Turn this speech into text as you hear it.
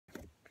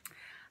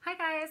Hi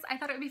guys, I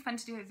thought it would be fun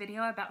to do a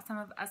video about some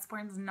of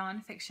Usborne's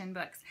nonfiction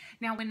books.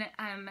 Now when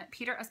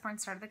Peter Usborne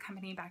started the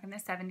company back in the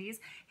 70s,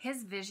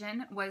 his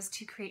vision was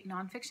to create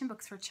nonfiction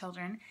books for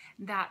children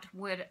that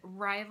would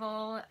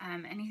rival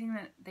anything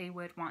that they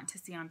would want to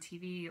see on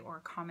TV or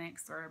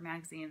comics or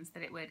magazines,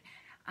 that it would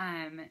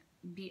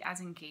be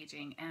as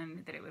engaging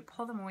and that it would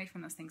pull them away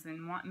from those things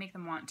and make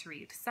them want to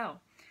read.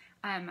 So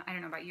I don't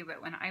know about you,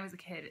 but when I was a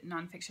kid,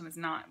 nonfiction was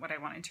not what I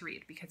wanted to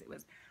read because it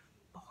was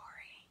boring.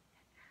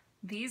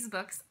 These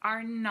books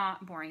are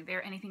not boring.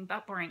 They're anything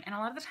but boring. And a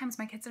lot of the times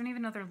my kids don't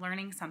even know they're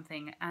learning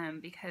something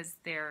because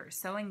they're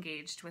so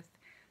engaged with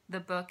the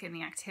book and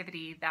the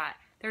activity that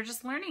they're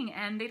just learning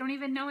and they don't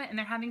even know it and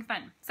they're having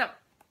fun. So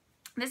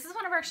this is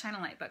one of our Shine a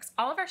Light books.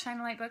 All of our Shine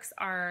a Light books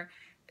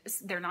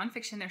they're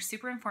nonfiction. They're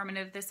super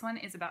informative. This one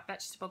is about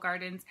vegetable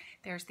gardens.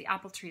 There's the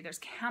apple tree. There's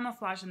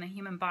camouflage in the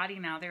human body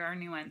now. There are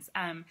new ones.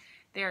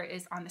 There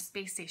is on the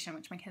space station,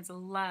 which my kids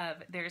love.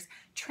 There's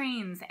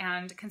trains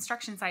and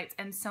construction sites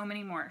and so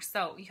many more.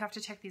 So you have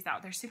to check these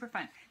out. They're super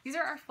fun. These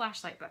are our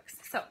flashlight books.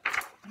 So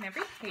on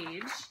every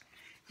page,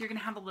 you're going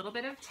to have a little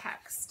bit of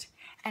text.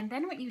 And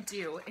then what you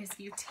do is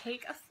you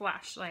take a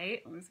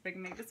flashlight, let me see if I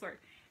can make this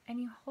work, and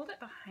you hold it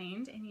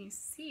behind and you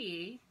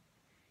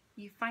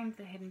find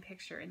the hidden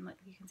picture and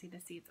you can see the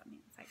seeds on the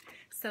inside.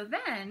 So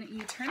then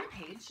you turn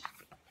the page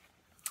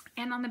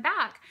and on the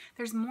back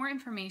there's more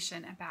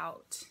information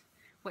about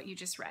what you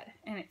just read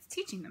and it's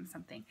teaching them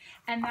something.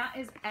 And that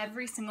is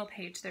every single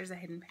page there's a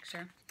hidden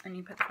picture and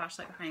you put the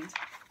flashlight behind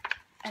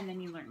and then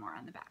you learn more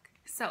on the back.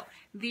 So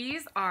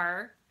these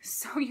are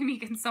so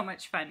unique and so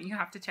much fun. You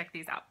have to check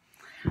these out.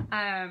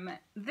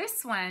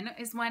 This one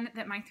is one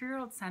that my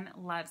 3-year-old son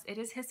loves. It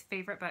is his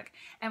favorite book.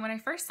 And when I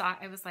first saw it,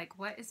 I was like,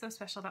 what is so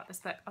special about this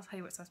book? I'll tell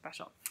you what's so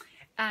special.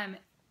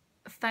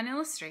 Fun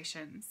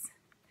illustrations.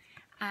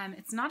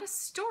 It's not a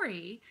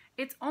story.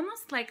 It's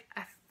almost like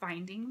a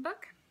finding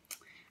book,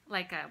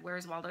 like a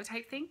Where's Waldo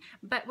type thing.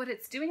 But what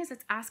it's doing is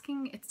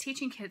it's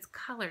teaching kids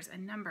colors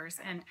and numbers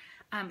and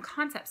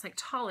concepts like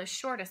tallest,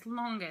 shortest,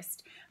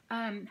 longest,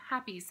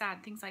 happy,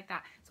 sad, things like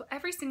that. So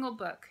every single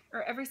book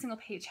or every single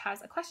page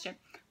has a question.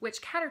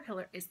 Which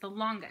caterpillar is the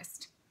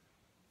longest?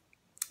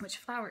 Which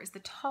flower is the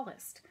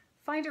tallest?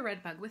 Find a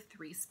red bug with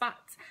 3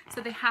 spots.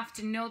 So they have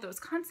to know those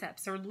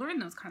concepts or learn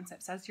those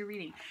concepts as you're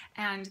reading.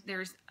 And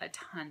there's a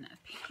ton of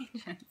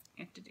pages.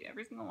 You have to do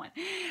every single one.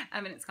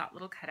 And it's got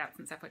little cutouts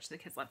and stuff, which the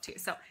kids love too.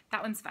 So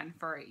that one's fun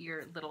for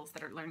your littles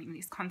that are learning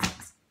these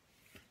concepts.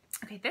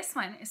 Okay, this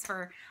one is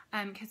for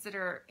kids that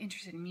are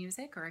interested in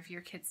music, or if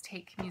your kids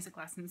take music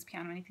lessons,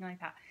 piano, anything like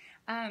that.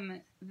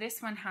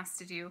 This one has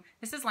to do,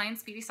 this is Lion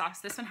Speedy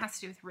Sauce. This one has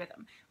to do with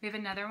rhythm. We have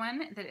another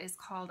one that is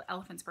called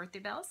Elephant's Birthday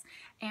Bells.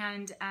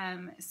 And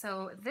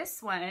so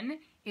this one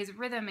is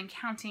rhythm and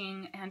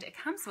counting, and it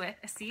comes with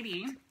a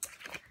CD.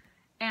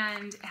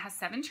 And it has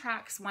 7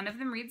 tracks. One of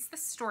them reads the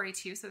story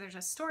to you. So there's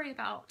a story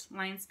about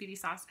Lion Speedy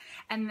Sauce.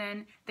 And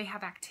then they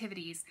have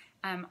activities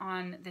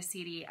on the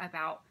CD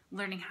about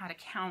learning how to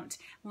count,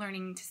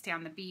 learning to stay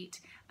on the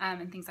beat,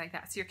 and things like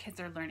that. So your kids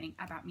are learning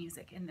about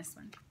music in this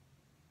one.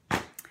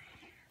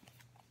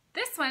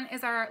 This one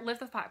is our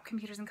Live with Pop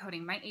Computers and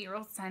Coding. My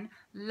 8-year-old son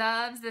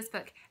loves this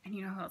book. And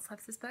you know who else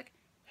loves this book?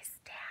 His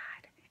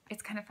dad.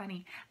 It's kind of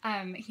funny.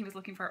 He was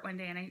looking for it one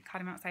day and I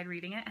caught him outside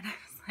reading it and I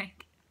was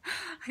like,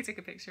 I took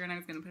a picture and I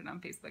was going to put it on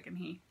Facebook and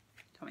he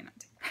told me not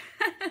to.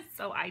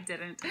 So I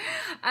didn't.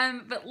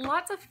 But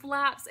lots of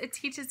flaps. It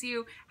teaches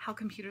you how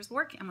computers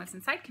work and what's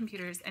inside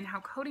computers and how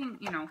coding,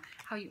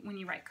 when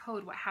you write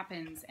code, what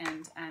happens.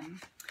 And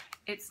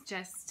it's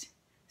just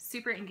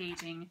super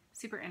engaging,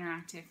 super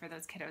interactive for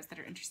those kiddos that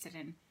are interested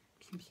in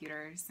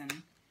computers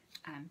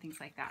and things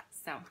like that.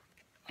 So,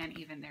 and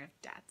even their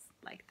dads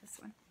like this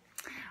one.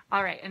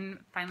 All right, and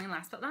finally,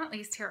 last but not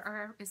least,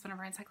 here is one of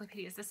our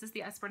encyclopedias. This is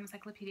the Usborne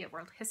Encyclopedia of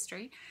World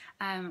History.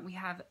 We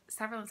have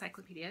several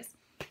encyclopedias.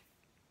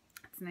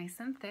 It's nice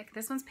and thick.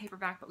 This one's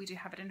paperback, but we do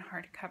have it in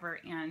hardcover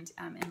and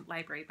in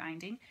library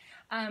binding.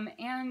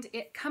 And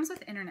it comes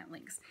with internet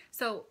links.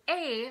 So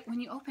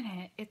when you open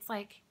it, it's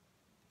like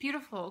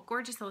beautiful,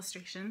 gorgeous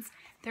illustrations.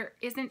 There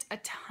isn't a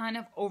ton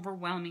of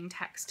overwhelming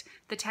text.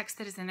 The text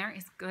that is in there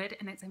is good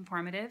and it's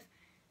informative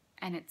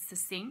and it's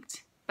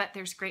succinct. But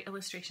there's great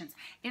illustrations.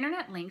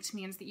 Internet linked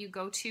means that you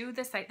go to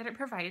the site that it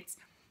provides.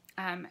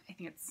 I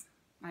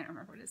don't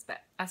remember what it is, but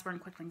Usborne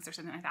Quick Links or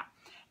something like that.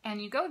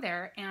 And you go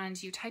there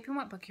and you type in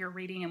what book you're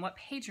reading and what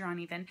page you're on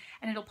even,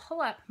 and it'll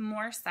pull up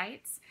more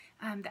sites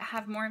that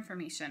have more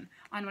information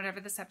on whatever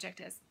the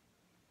subject is.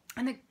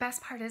 And the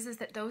best part is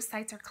that those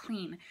sites are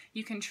clean.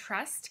 You can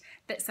trust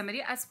that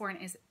somebody at Usborne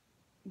is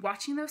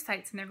watching those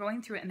sites and they're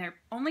going through it and they're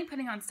only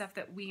putting on stuff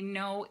that we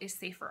know is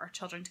safe for our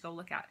children to go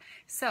look at.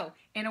 So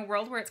in a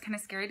world where it's kind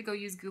of scary to go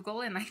use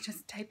Google and like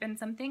just type in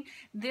something,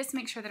 this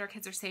makes sure that our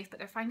kids are safe, but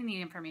they're finding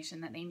the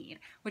information that they need,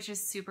 which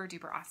is super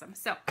duper awesome.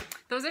 So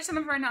those are some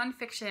of our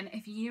nonfiction.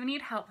 If you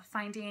need help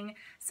finding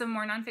some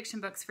more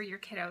nonfiction books for your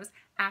kiddos,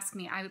 ask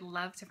me. I would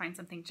love to find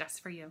something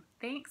just for you.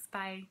 Thanks.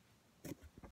 Bye.